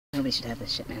Nobody should have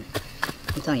this shit, man.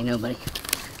 I'm telling you, nobody.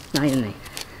 Not even me.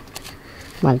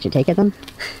 Why did you take it then?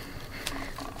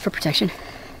 For protection.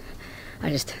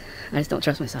 I just don't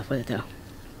trust myself with it, though.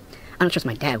 I don't trust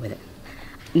my dad with it.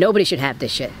 Nobody should have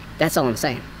this shit. That's all I'm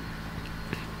saying.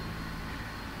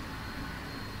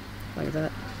 What is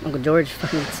that? Uncle George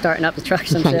fucking starting up the truck or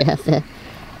some shit. Guess, yeah.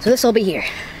 So this will be here,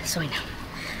 so I know.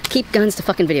 Keep guns to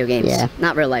fucking video games. Yeah.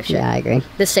 Not real life shit. Yeah, I agree.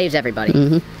 This saves everybody.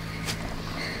 Mm-hmm.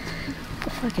 What the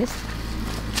fuck is...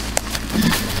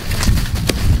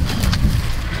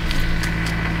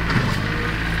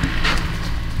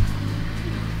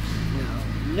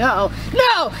 No,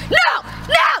 no, no,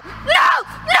 no, no,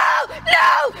 no, no,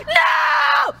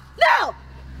 no, no,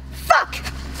 fuck,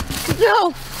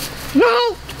 no,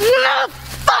 no, no,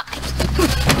 fuck,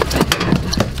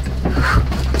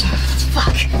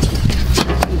 fuck,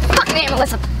 fucking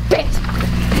ambulance, bitch.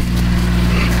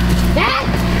 Dad?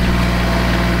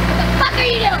 What the fuck are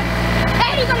you doing? Hey,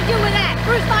 what are you gonna do with that?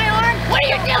 Bruise my arm? What are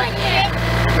you doing here?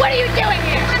 What are you doing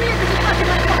here? I'm here because you're fucking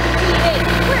my fucking TV.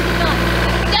 Where's the gun?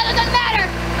 That doesn't matter.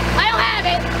 I don't have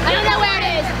it. I don't know where it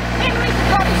is. Hey, Marisa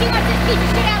told me she wants this piece of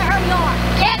shit out of her yard.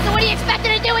 Yeah, so what do you expect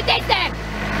her to do with this then?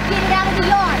 Get it out of the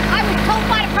yard. I was told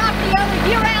by the property owner,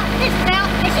 you're out, this is out,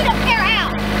 and she doesn't care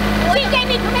how. She gave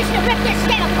me permission to rip this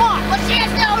shit apart. Well, she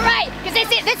has no right, because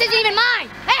this isn't even mine.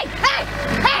 Hey, hey,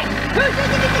 hey!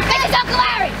 This is Uncle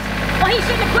Larry's. Well, he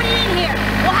shouldn't have put it in here.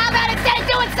 Well, how about instead of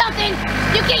doing something,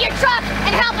 you get your truck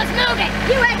and help us move it?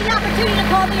 You had the opportunity to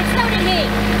call me, and so did he.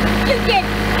 You did.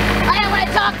 I don't want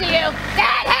to talk to you.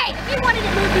 Dad, hey! If you wanted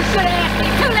to move, you should have asked me.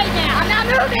 It's too late now. I'm not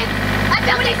moving. I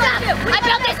built this up. I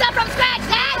built this up from scratch,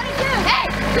 Dad. Hey!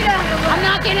 Get out of the way. I'm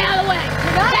not getting out of the way.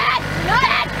 Dad!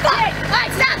 Dad! Fuck! All right,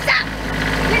 stop, stop!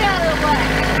 Get out of the way.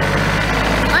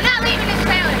 I'm not leaving this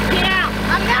family. Get out.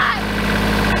 I'm not.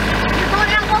 You're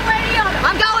going out one way or the other.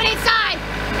 I'm going inside.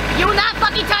 You will not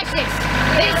fucking touch this.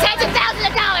 It is tens of thousands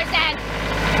of dollars, Dad.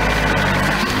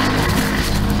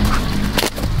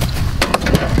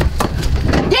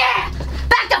 Yeah!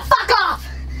 Back the fuck off!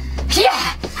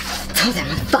 Yeah! Told that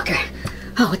motherfucker.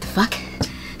 Oh, what the fuck?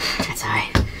 That's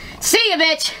alright. See ya,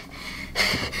 bitch!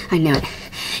 I knew it.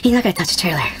 He's not gonna touch the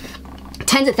trailer.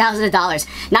 Tens of thousands of dollars.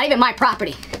 Not even my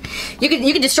property. You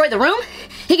can destroy the room.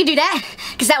 He can do that,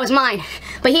 because that was mine.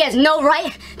 But he has no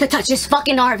right to touch this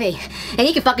fucking RV. And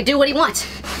he can fucking do what he wants.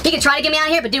 He can try to get me out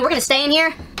of here, but dude, we're gonna stay in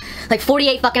here like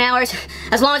 48 fucking hours,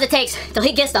 as long as it takes till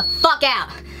he gets the fuck out.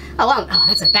 Oh, well, oh,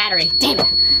 that's a battery. Damn it.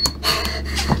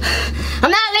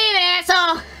 I'm not leaving,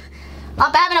 asshole.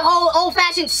 I'm having a whole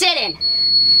old-fashioned sit-in.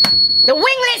 The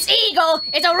wingless eagle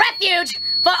is a refuge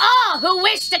for all who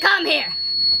wish to come here.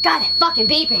 God, that fucking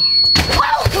beeping.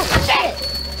 Whoa, shit.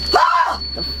 Oh,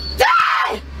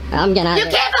 God! I'm getting out of You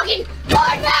here. can't fucking pull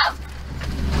it now!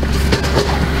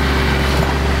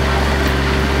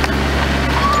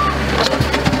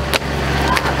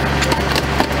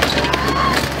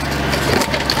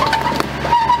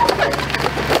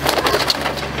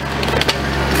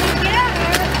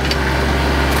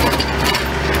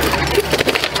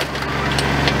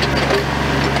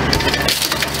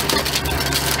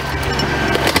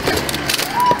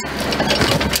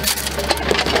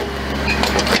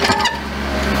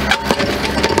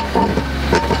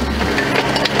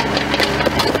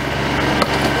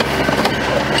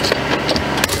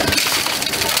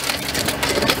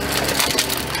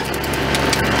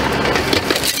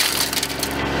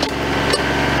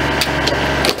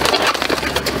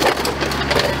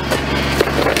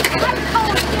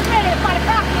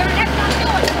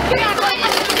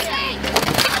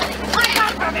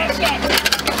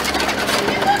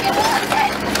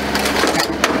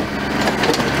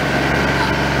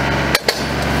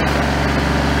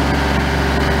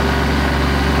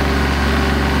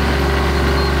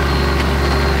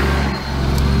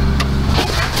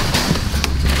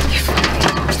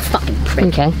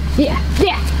 Okay. Yeah,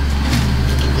 yeah.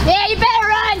 Yeah, you better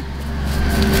run!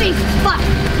 Jesus fuck.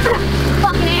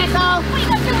 Fucking asshole. What are you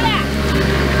gonna do with that?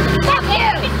 Fuck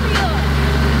you!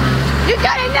 You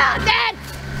got enough, Dad!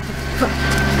 Fuck,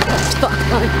 fuck,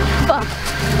 fuck.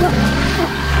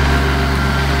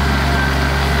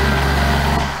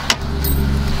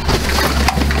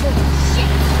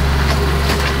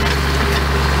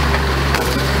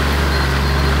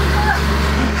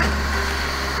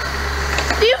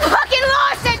 You fucking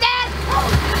lost it, Dad! Oh,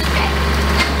 shit.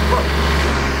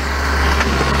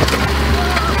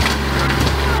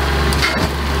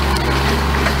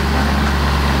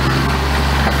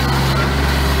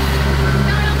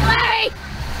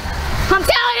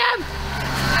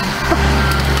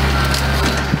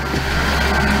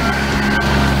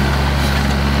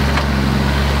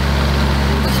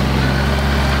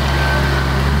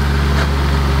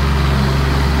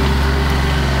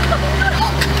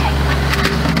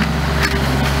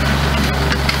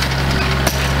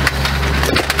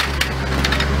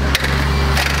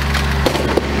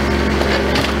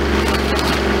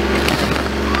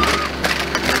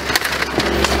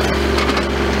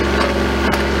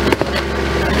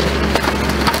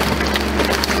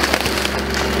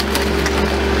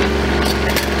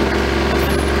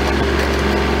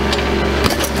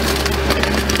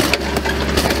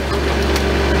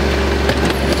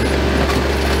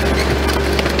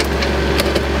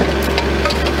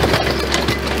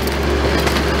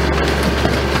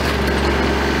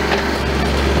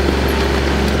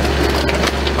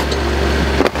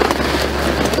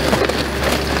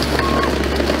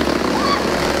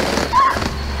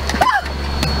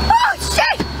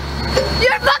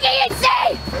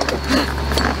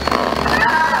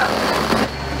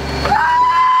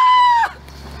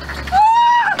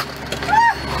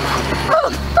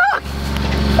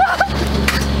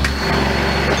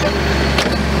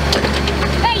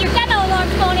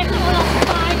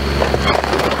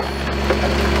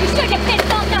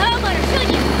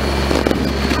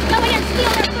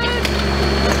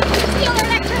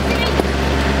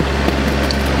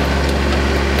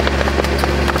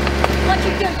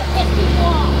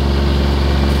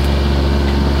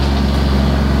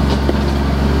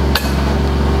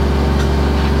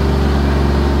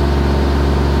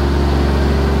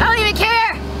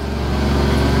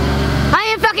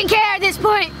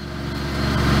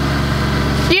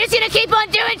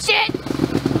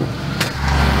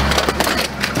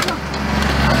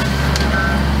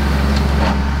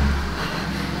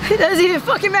 It doesn't even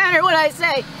fucking matter what I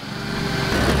say.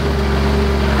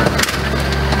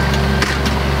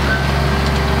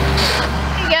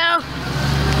 Here you go.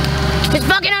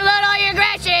 Just fucking unload all your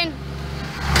aggression.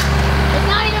 It's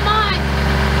not even mine.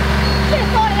 You should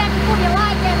have thought of that before you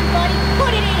lied to everybody.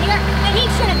 Put it in here, and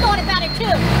he should have thought about it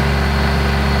too.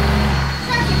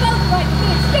 Serves you both right for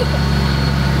being stupid.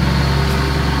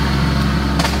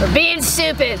 For being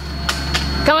stupid.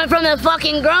 Coming from the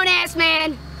fucking grown-ass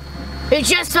man who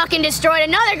just fucking destroyed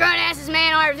another grown-ass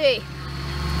man RV.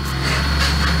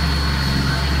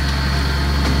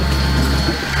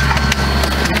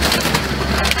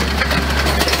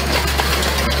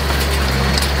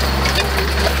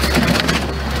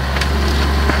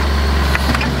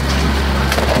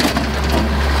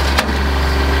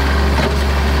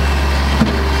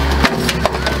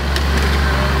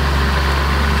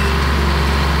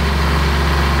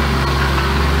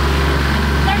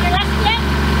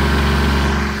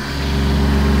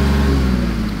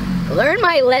 Learn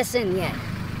my lesson yet.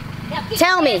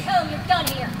 Tell me,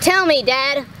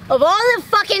 Dad, of all the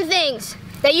fucking things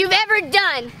that you've ever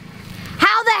done,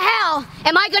 how the hell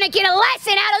am I gonna get a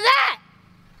lesson out of that?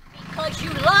 Because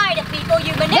you lie to people,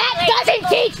 you manipulate people. That doesn't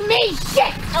teach me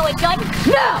shit! Oh, it doesn't?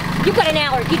 No! You got an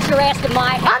hour to get your ass to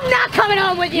my house. I'm not coming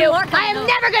home with you! I am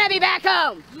never gonna be back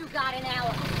home! You got an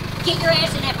hour. Get your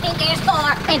ass in that pink-ass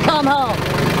car and come home.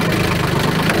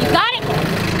 You got it?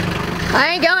 I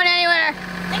ain't going anywhere.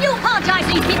 And you apologize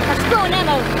to these people for screwing them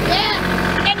over.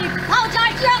 Yeah. And you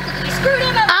apologize to your uncle because you screwed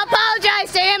him over. I'll apologize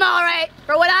to him, all right,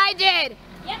 for what I did.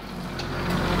 Yep.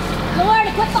 You'll learn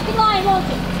to quit fucking lying, won't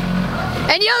you?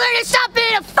 And you'll learn to stop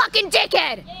being a fucking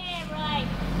dickhead. Yeah, right.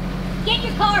 Get in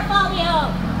your car, follow me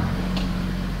home.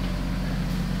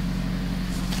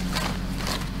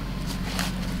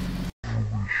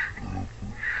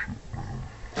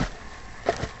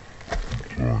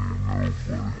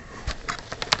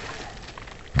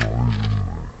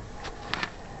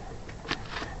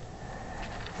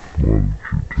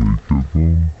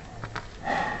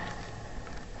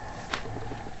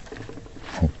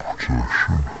 For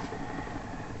protection.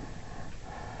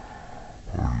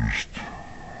 I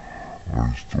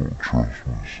just don't trust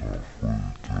myself with it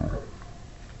though.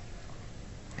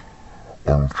 I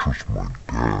don't trust my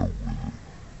dad with it.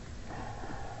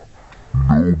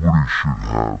 Nobody should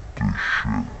have this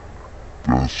shit.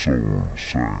 That's all I'm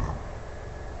saying.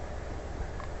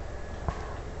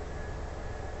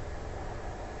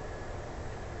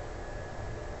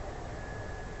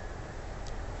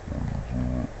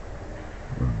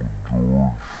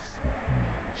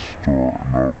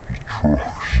 Starting up the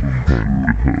trucks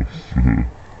and shit.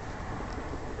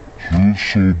 So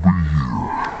this will be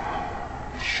here.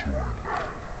 So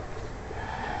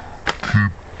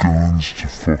keep guns to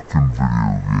fucking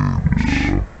video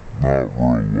games. Not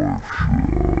real life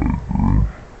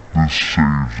shit, I agree. This saves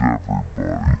everybody.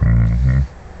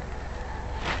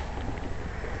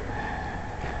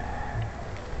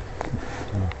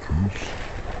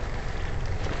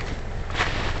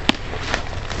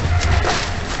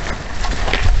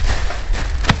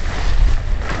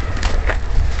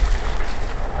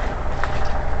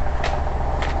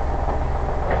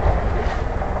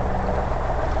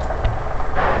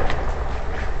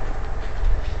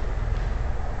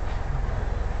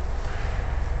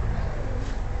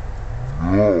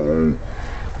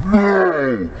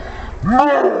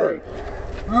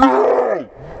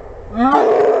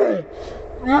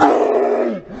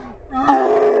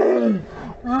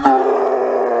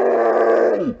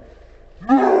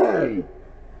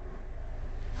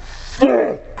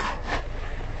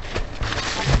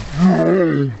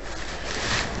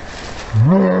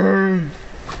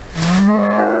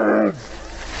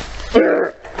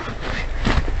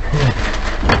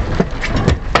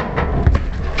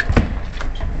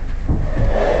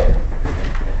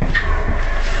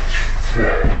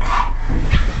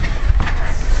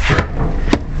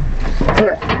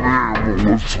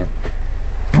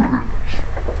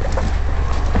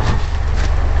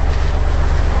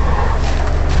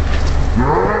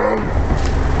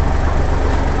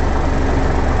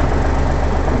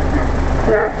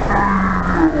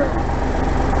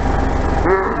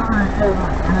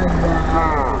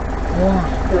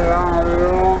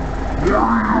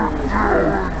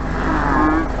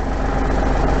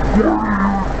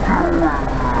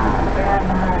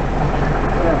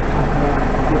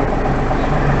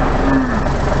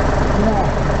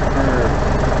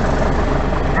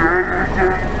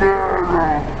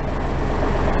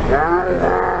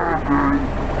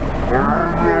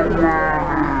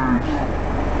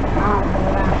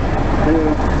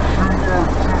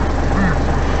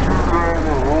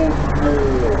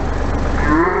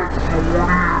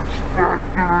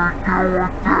 This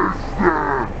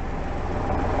isn't even mine! Hey! This is exemplary! Well, he shouldn't have put it in here! Well, how about instead of doing something, you get your truck and help us move it? You had the opportunity to call me, and so did he. I don't want to talk to you. Dad, hey! You wanted to move, you should have asked me. Too late now.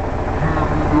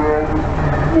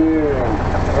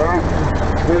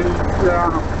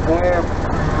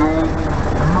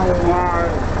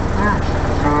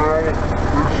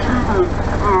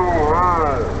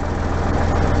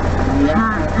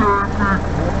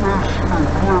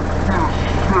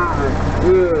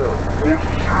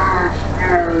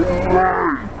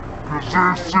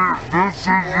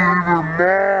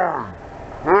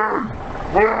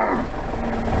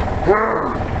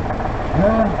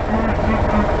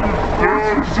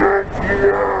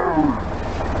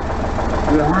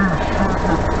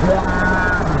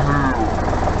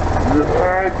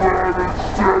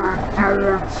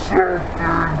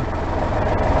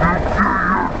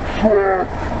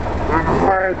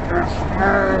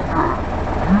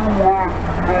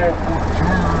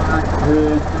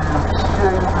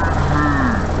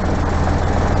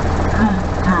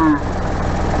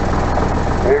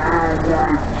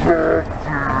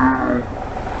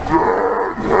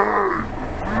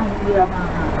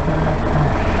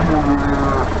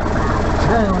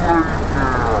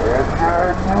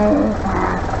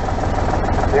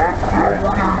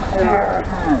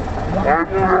 I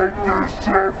built this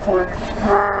up from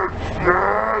scratch,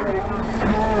 Dad.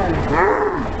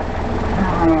 Hey!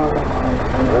 I'm not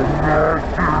getting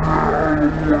out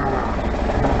of the way.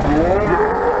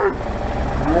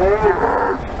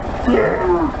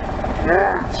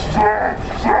 Dad! Stop!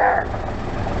 I'm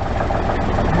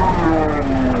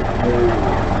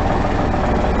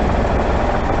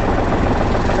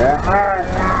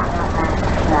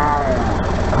going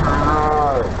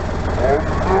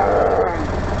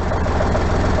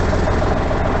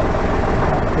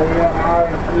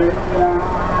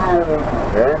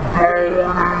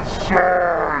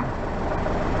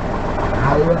inside!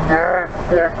 You will not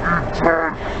fucking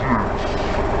touch this! It's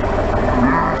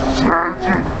tens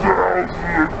of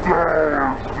thousands of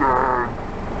dollars, Dad! Back the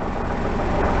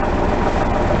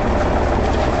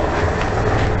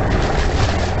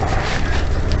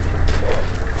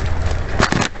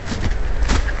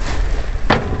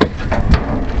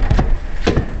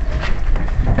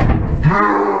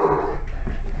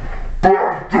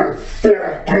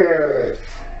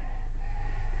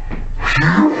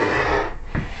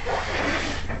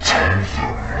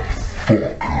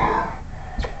fuck off! Fucker.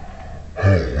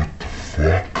 Oh, what the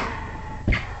fuck?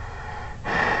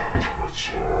 That's alright.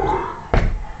 See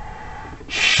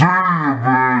you,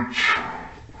 bitch!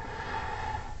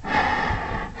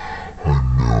 I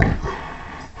knew it.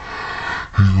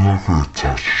 He's not gonna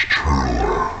touch his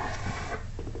trailer.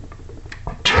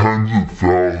 Tens of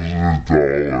thousands of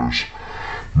dollars.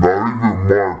 Not even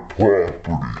my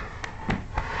property.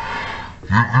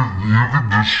 You can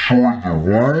destroy the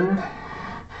room?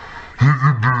 He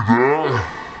can do that?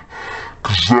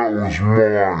 Cause that was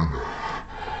mine.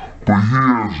 But he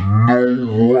has no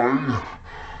right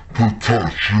to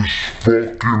touch this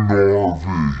fucking RV.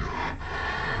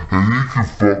 And he can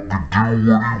fucking do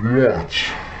what he wants.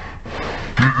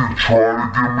 He can try to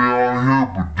get me out of here,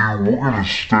 but dude, we're gonna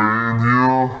stay in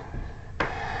here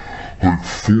like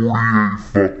 48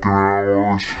 fucking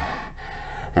hours,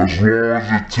 as long as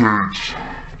it takes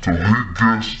till he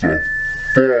gets the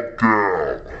fuck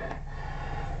out.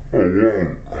 Oh, whoa.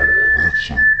 Oh, that's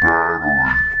a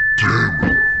battery. Damn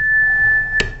it.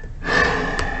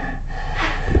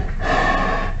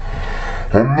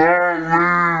 I'm not leaving,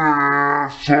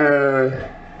 asshole.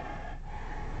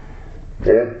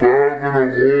 I'm having a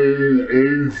whole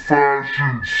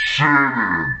old-fashioned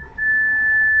sit-in.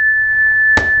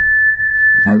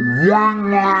 The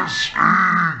wingless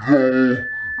eagle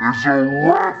is a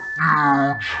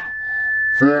refuge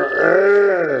for all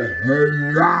who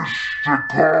wish to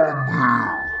come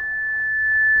here.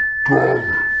 God,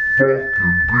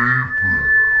 fucking beeping.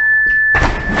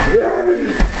 I'm gonna...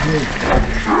 You can't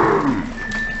fucking...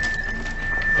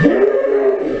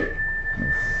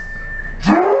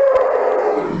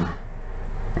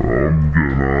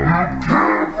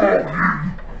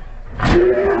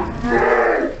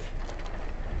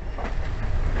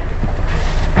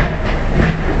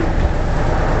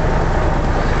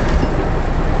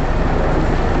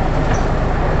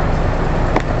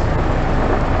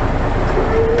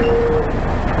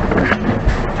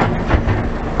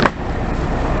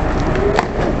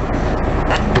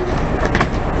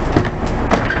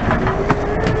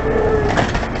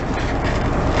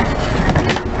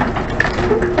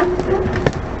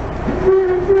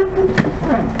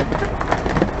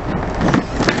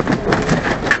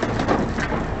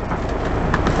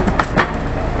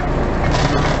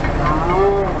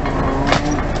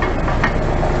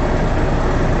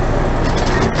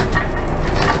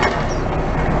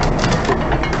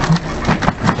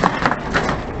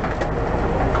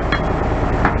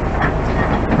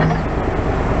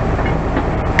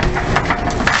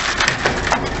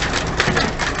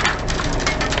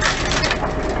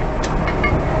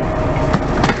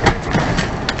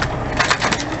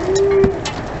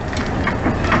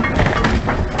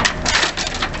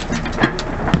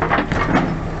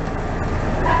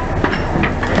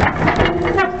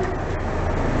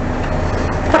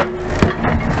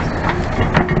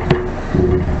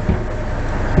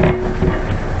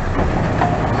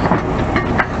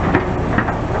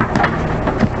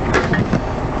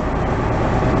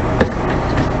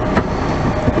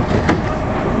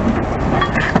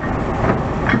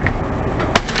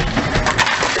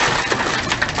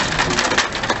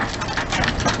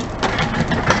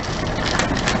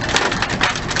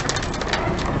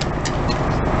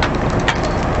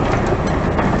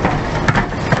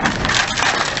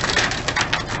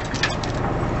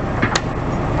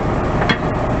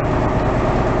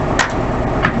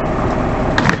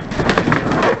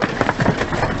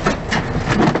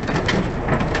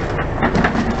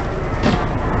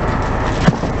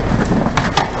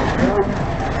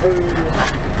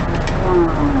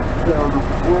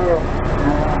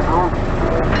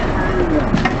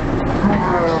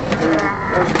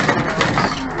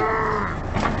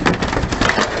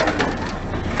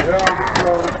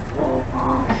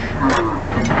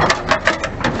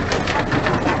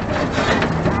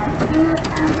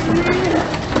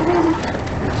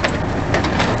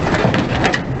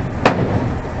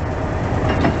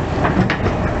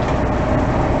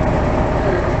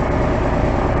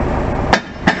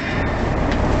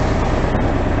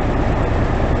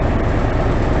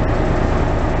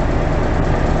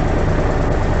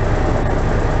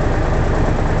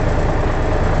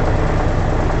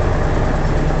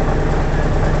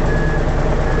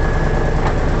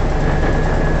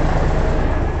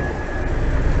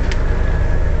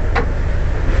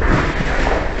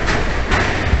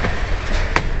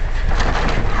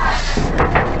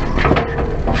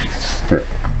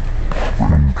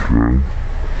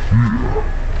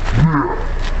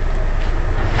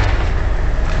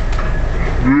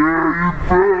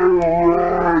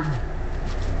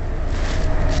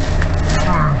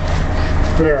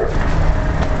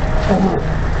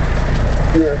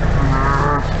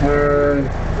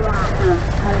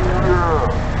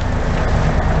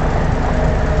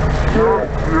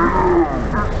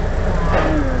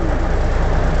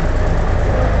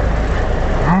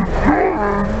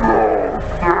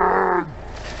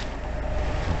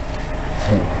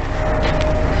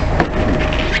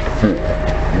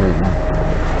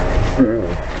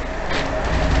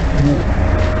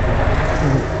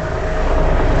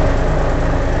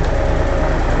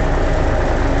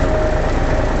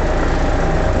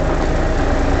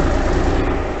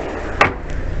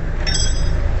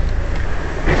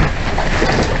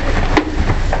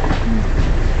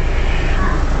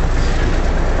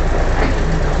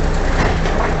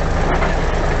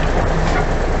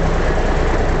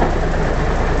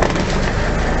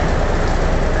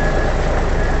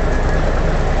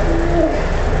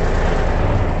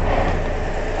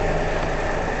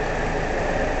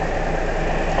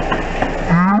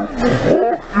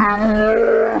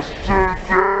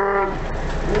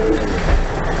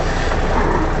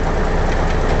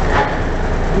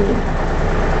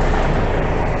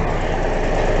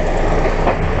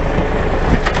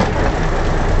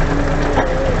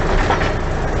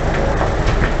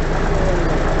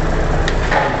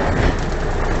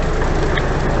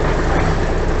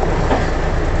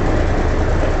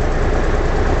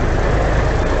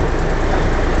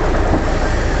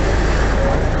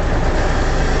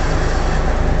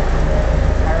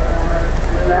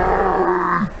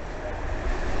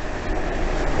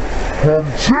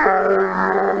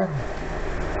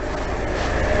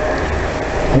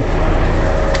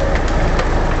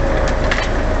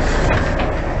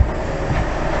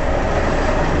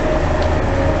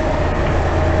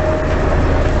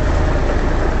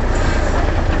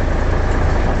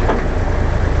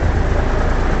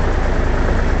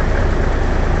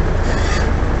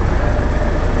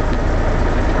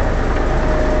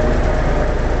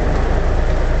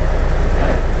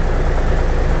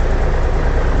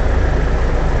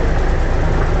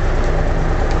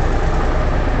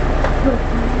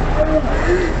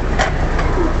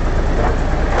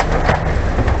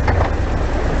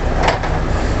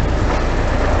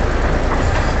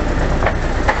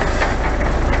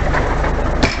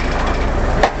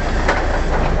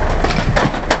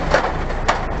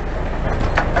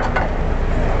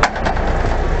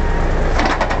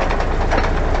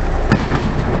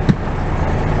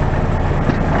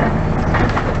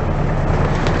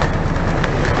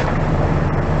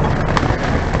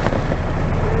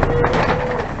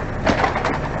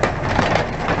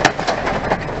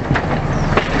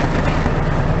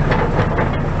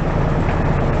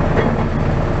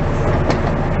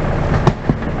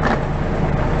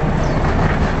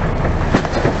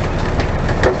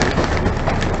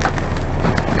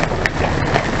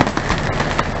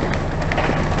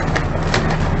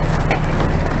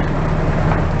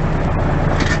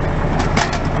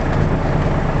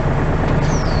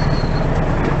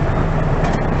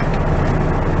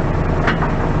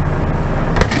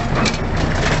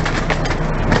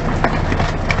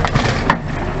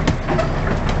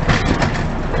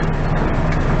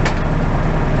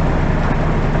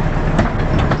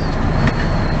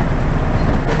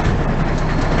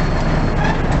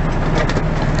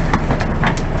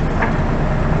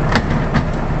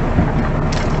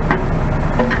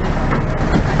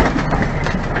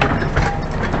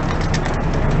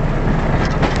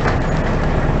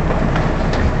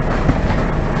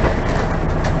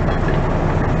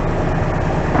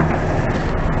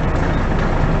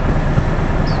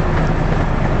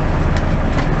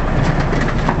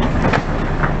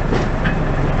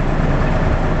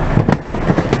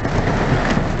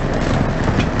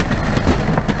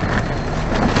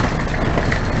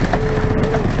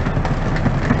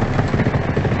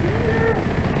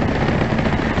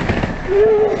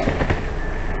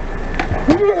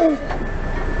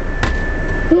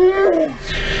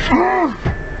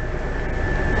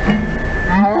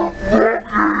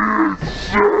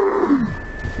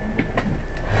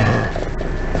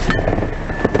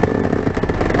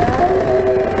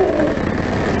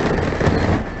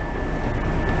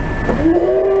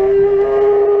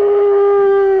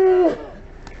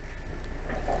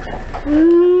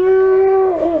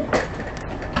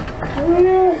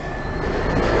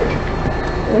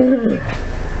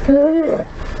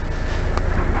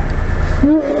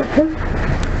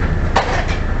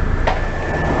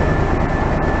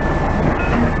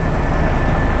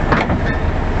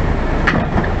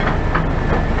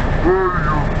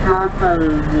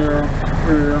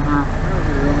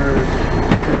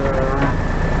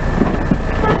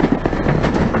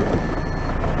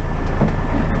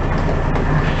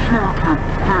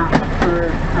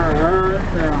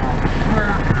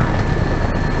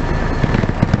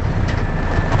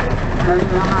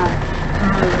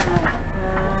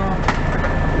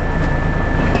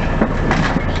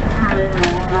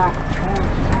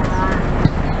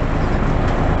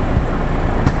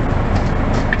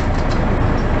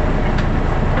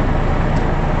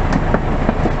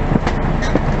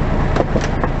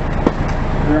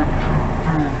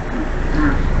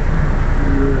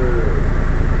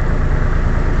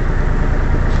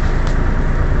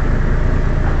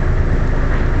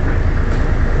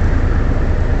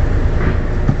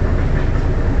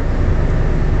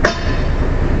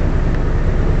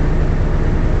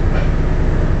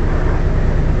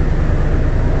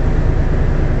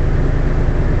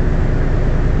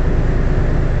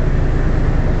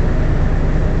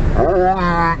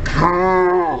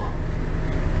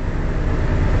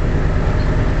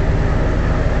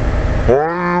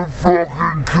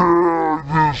 Fucking care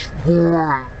at this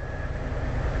point.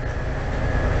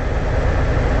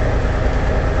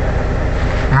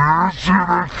 You're just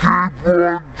gonna keep on doing shit. Doesn't fucking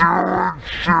matter what I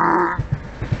say.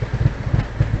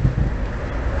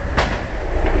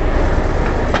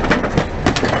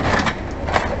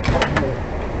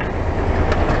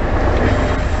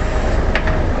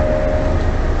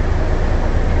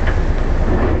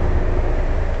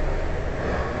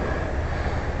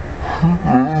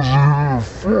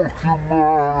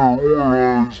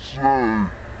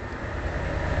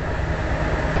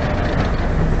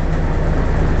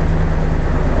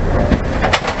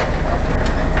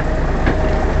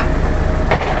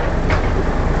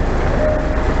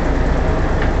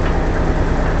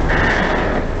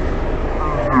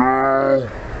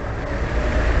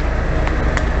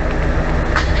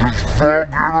 Just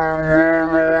fucking unload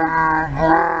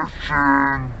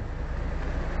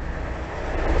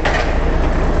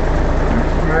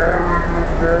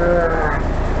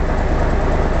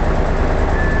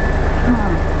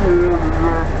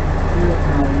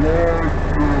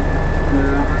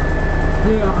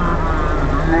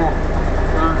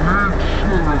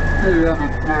all your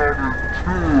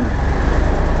aggression.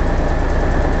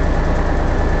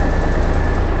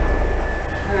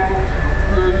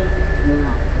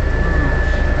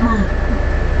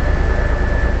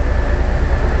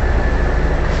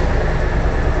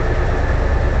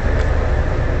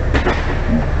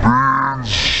 Being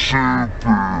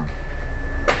stupid.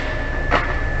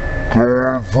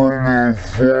 Going from a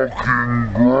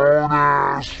fucking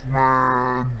grown-ass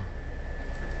man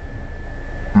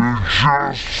who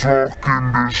just fucking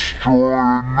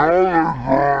destroyed another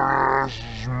grown-ass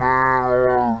man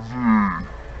RV.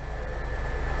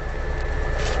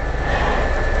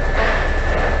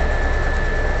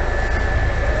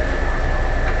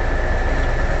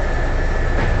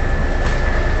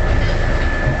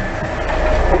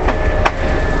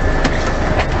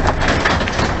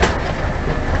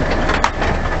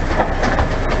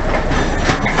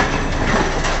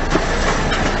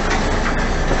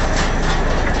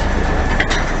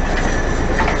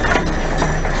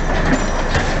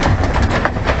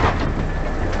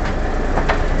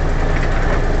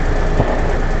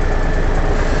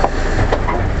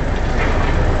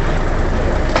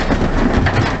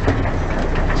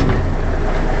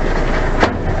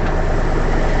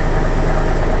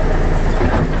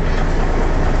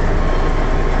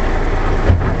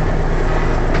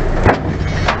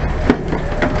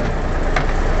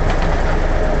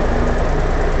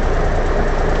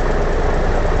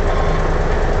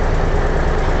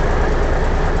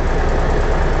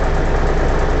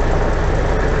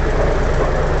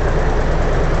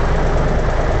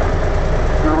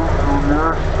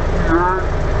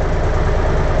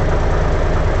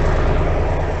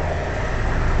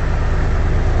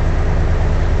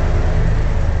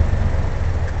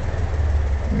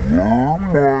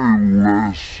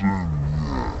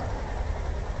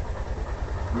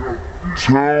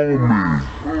 Tell me,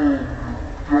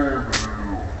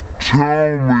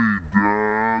 Tell me,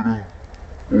 Dad,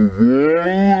 of all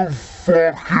the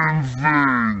fucking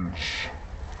things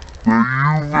that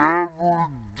you've ever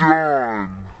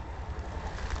done,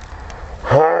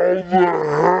 how the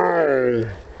hell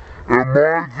am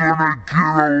I gonna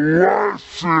get a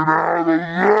lesson out of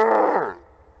that?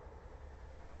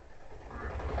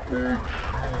 But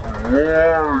you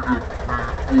lie to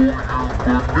people,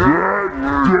 you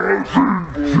doesn't teach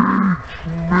me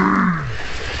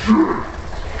shit.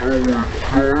 Oh, it's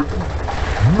done?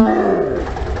 No!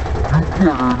 You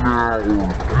better now get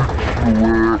your ass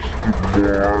to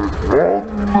mine.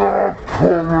 I'm not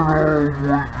coming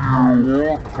home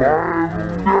with you.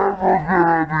 I'm never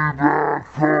gonna be back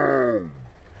home.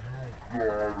 You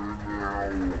gotta now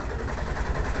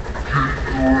get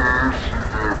your ass in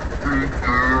that big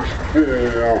ass car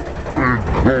and come home. You got it? I ain't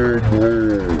going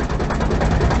anywhere. And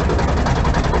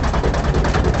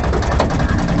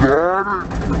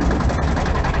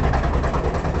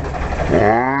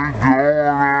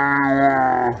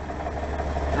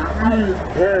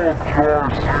you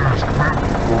apologize to these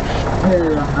people for screwing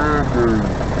them over. Yeah? And you apologize yet? Screw them over.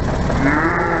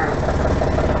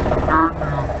 Apologize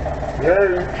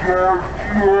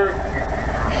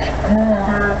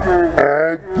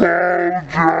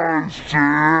to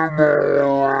him,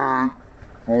 alright,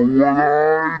 for what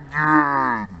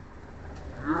I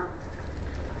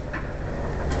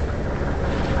did.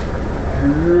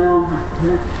 And you'll learn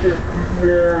to stop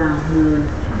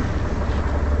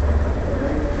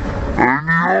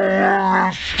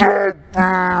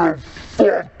being a fucking dickhead.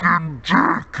 Get your pants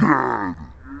off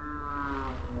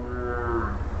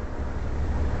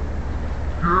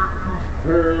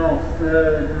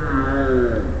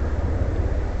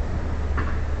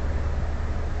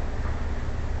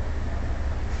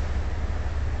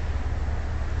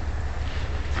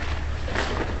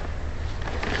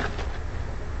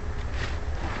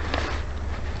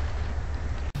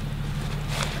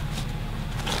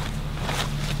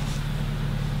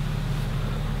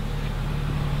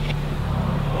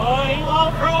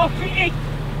me.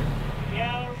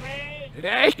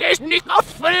 Det is niet af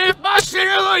van de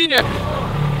bassenruine.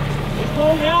 Ik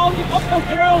kom nou niet op de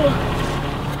vrouw.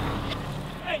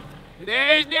 Dit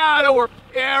is niet aan hoor.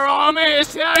 Hierom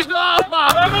is het slapen.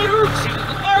 We hebben oortje.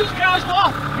 Waar is het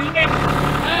slapen?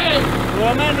 Hey. We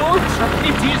hebben oortje.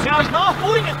 Dit is het slapen.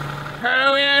 Hoe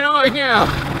je nooit nou?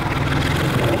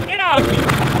 Get out here.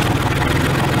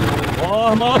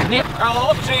 Oh, mag niet.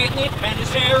 I'll say it niet. Ben de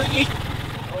serie.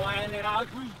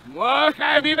 What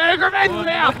have you been preventing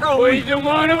now? We don't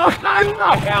want to look on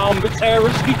the down, but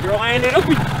Sarah's keep your line up.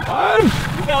 You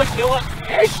gotta kill it.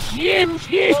 Shim,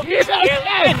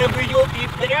 and the video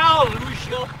keep it out,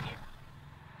 Lucia.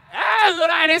 That's what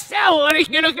I just said when he's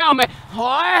gonna come. I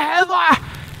have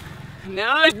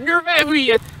now it's your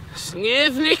baby.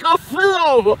 Sniff nicht auf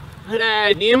Verlauf.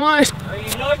 Niemals.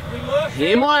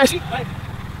 Niemals.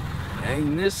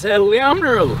 Eines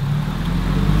Lämmerl.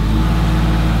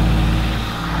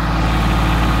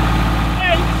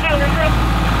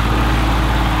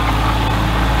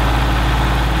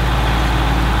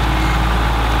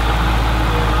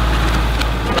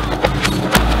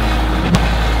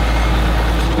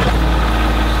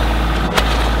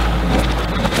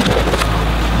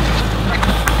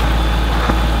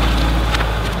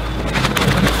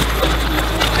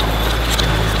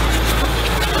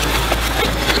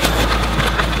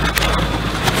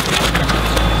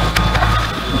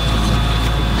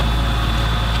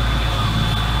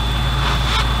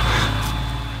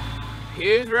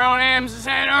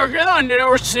 Zijn orgaan, dat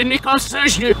wordt ze niet als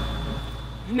zusje.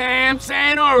 Nee,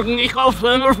 zijn orgaan, ik ga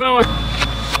van van.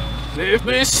 Leef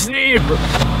me sneeuw.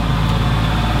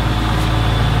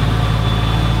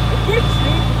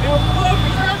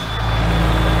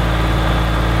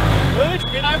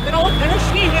 Ik ben uit de oud en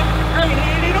sneeuw. En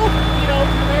ik op, ik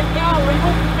ben jou en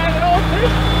op met het oud.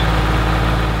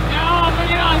 Ja, maar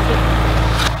je aan.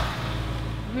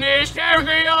 Nee,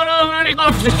 sterker jou dan en ik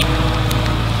af.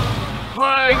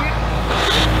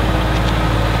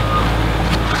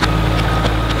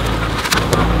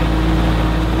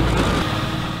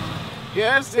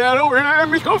 Yes, I don't remember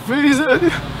me coffee.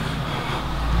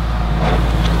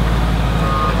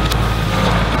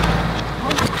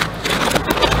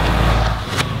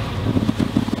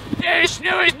 There's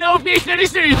no peace in the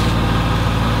street.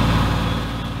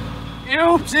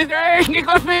 You sit there, ich nicht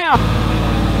auf mehr.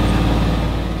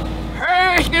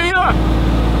 Hey, ich geh wieder.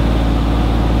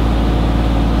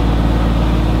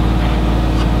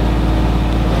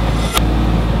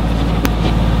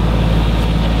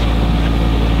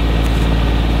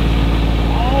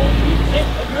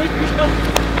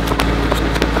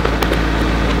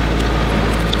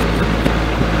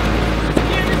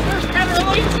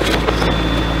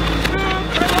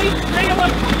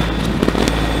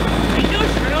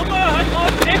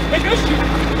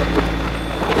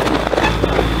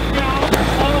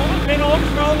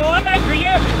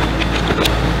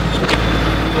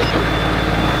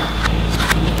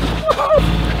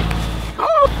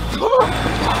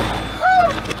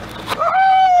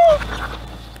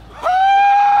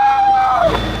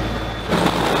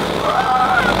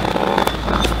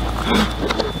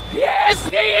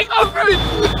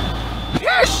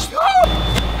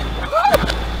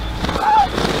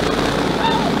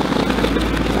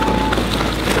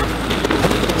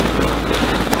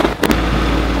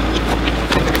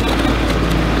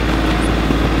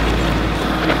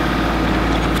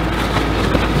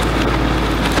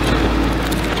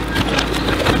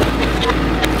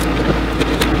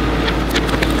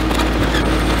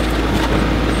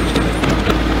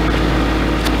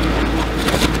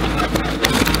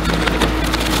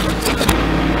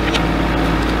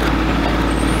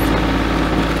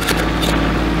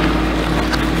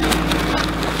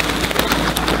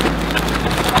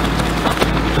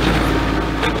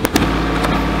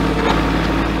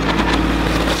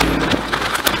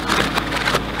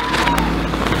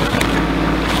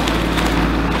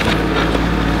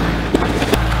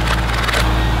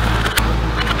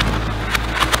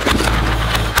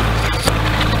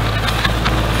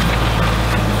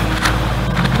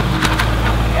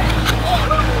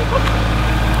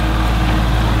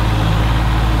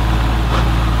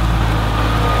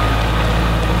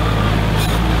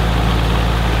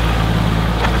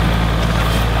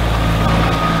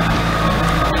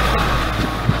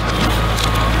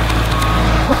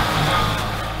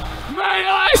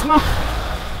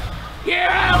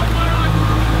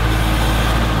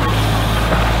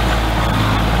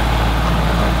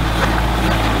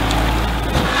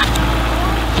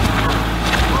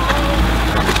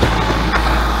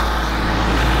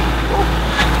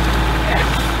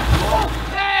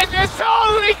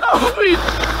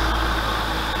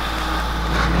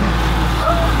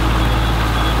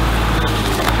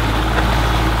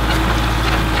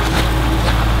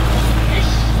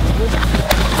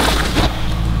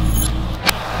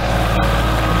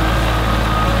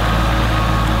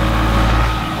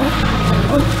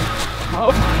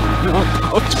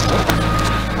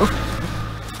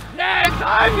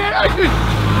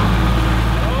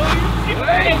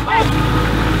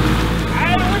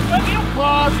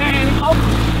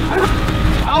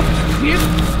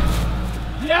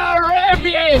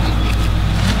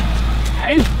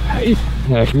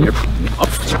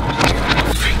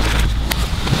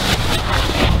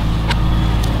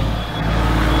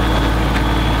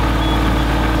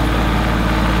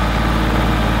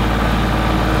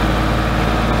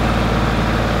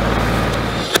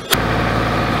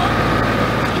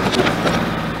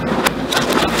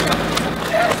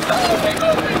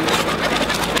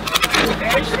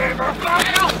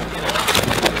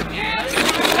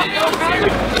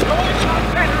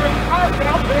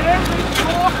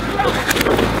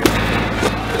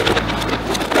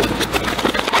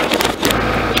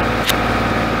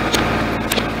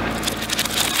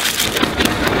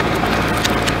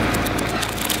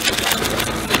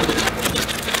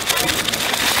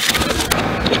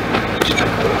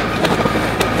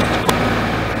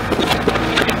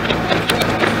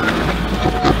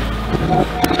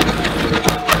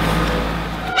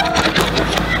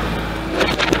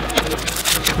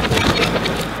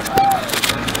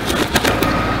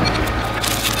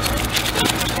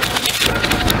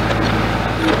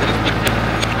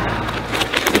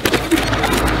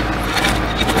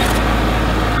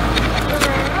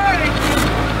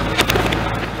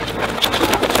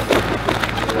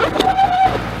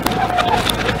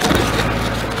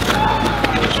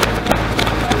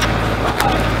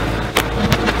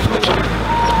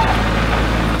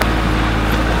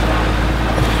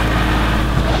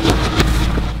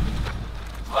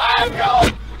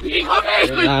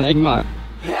 Enigma.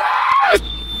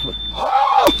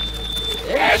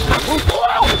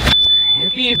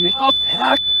 Geef me op,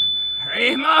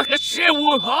 ik maak het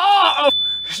zo hard.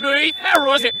 Snuit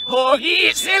roze, hoog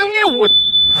iets in je woed.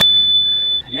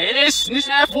 Het is niet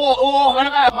zo voor ogen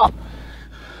hebben.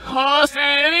 Als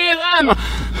er niet aan.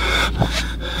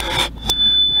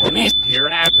 Met die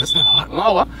rappers nog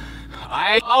lauwe.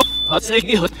 Ik op, wat zeg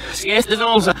je goed. Scherst is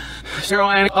onze. Zo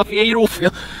een koffie hoeveel.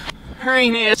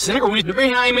 Hering het zeker hoe is de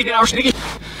been aan me snikkie.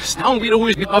 Staan weer hoe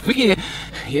is de koffie.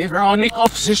 Je vrouw niet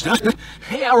op ze staat.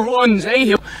 Hij run zei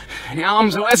je. Ja,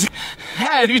 I'm zo as.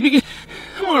 Ja, dus niet.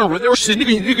 Maar er is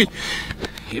niet.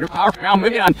 Hier paar pound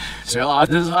me aan. Zo laat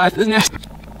het nest.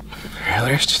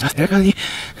 Er is dat er kan niet.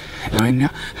 Nou.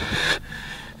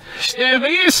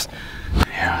 Stemmies.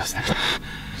 Ja,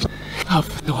 op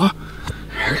door.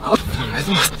 Op.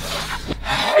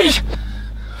 Hey.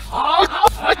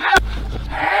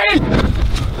 Hey!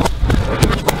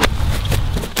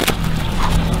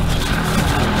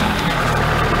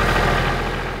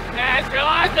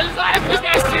 Laten zijn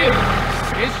vergessen!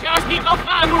 Is juist niet op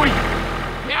aanmoeien!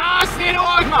 Ja, zit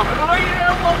ook nog! Wil je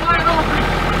helemaal mijn over?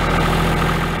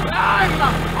 Ja,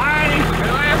 nog! Maar ik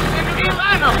wil even in de wiel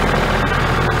aan nog!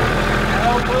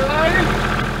 Help me!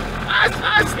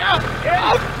 Als, ja!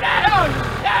 Help! Down!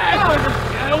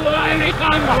 Down! Ik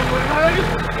kan nog!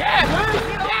 Ja!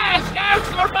 Yes,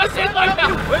 for my sin like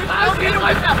that. I'll get it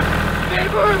like that.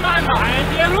 Never mind. I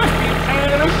get it.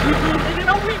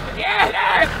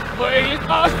 Yeah, please,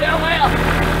 cost down well.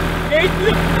 Thank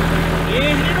you.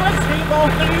 You know, sleep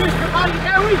off the news for my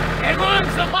Gary.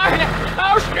 Everyone's a line.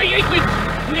 Our street,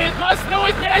 it must know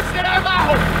it's best in our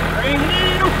mouth. Bring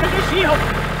it up to the shield.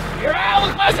 Your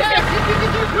owls must have.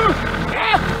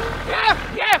 Yeah.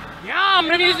 Ja,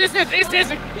 maar dit is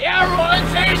het. Ja, Ron,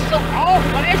 say so. Oh,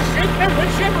 but it's shit.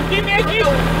 Give me a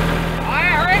deal.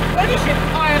 Alright, what is it?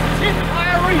 I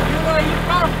read you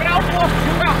got a belt off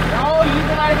you out. Oh, you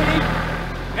can I believe.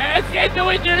 That's it, do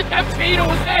it, the tuxedo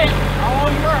say. Oh,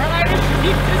 you're right.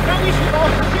 Keep this belly shit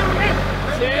off the shoe.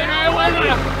 Say, I will.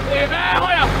 If I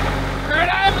will. Kurt,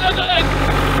 I'm the good.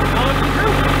 Oh, you do?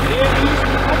 Yeah, you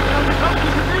should come down the top of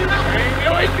the tree now. Ain't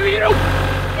no way to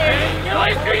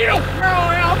you. Girl,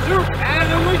 I'll do. And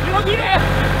then we can get it.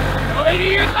 No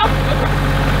idea.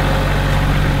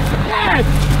 Yes.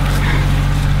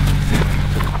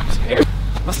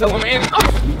 What's up, man?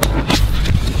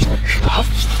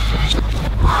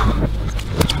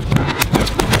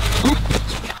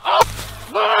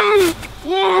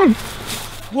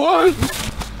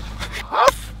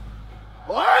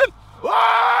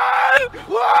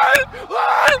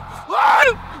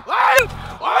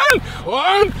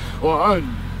 One.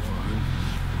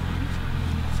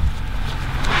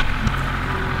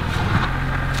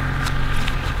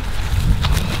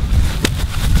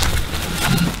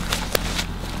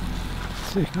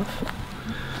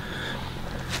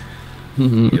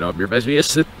 Get up your best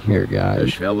sit. Here, guys.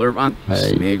 Ich will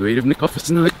Hey. Smeg weer in de koffer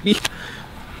snel ik niet.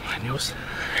 Nieuws.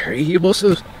 Hier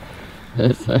bosses.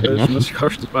 Das muss ich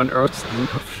kaufen, das war ein Arzt, den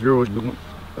Kopfschirr, du.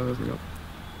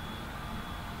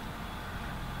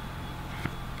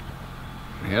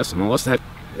 Ja, så må også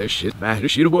have shit, hvad er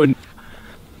det shit, hvor det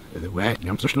er whack,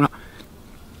 jeg så snart.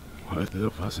 Og det er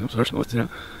faktisk, jeg så snart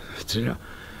til der.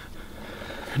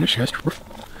 Han er schæst, bro.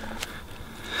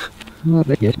 Nå,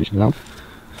 det er ikke langt.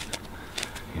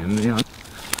 Jamen, ja.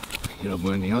 Jeg er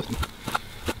på en i aften.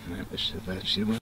 Nej, det er shit,